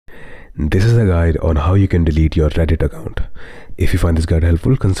This is a guide on how you can delete your Reddit account. If you find this guide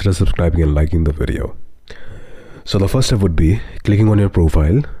helpful, consider subscribing and liking the video. So the first step would be clicking on your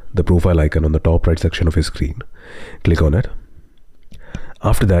profile, the profile icon on the top right section of your screen. Click on it.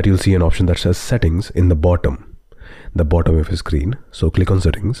 After that, you'll see an option that says settings in the bottom of your screen. So click on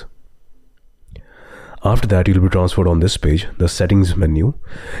settings. After that, you'll be transferred on this page, the settings menu.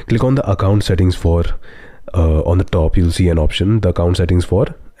 Click on the account settings for, on the top, you'll see an option, the account settings for,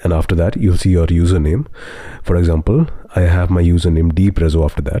 and after that, you'll see your username. For example, I have my username dprezzo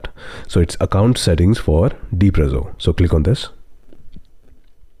after that. So it's account settings for dprezzo. So click on this.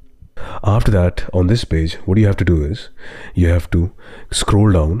 After that, on this page, what you have to do is, you have to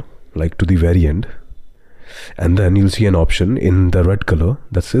scroll down like to the very end. And then you'll see an option in the red color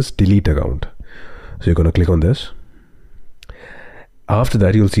that says delete account. So you're going to click on this. After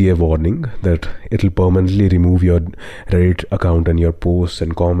that, you'll see a warning that it'll permanently remove your Reddit account and your posts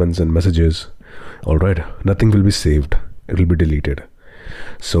and comments and messages. Alright, nothing will be saved. It will be deleted.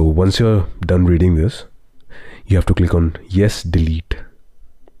 So once you're done reading this, you have to click on yes, delete.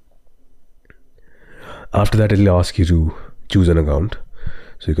 After that, it'll ask you to choose an account.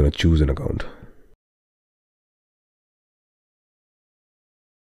 So you're going to choose an account.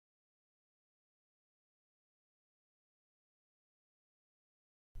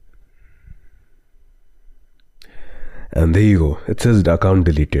 And there you go, it says the account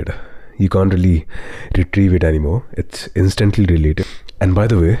deleted. You can't really retrieve it anymore. It's instantly deleted. And by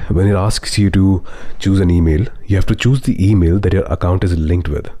the way, when it asks you to choose an email, you have to choose the email that your account is linked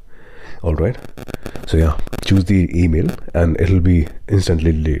with. Alright, so yeah, choose the email and it'll be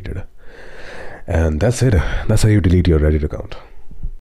instantly deleted. And that's it. That's how you delete your Reddit account.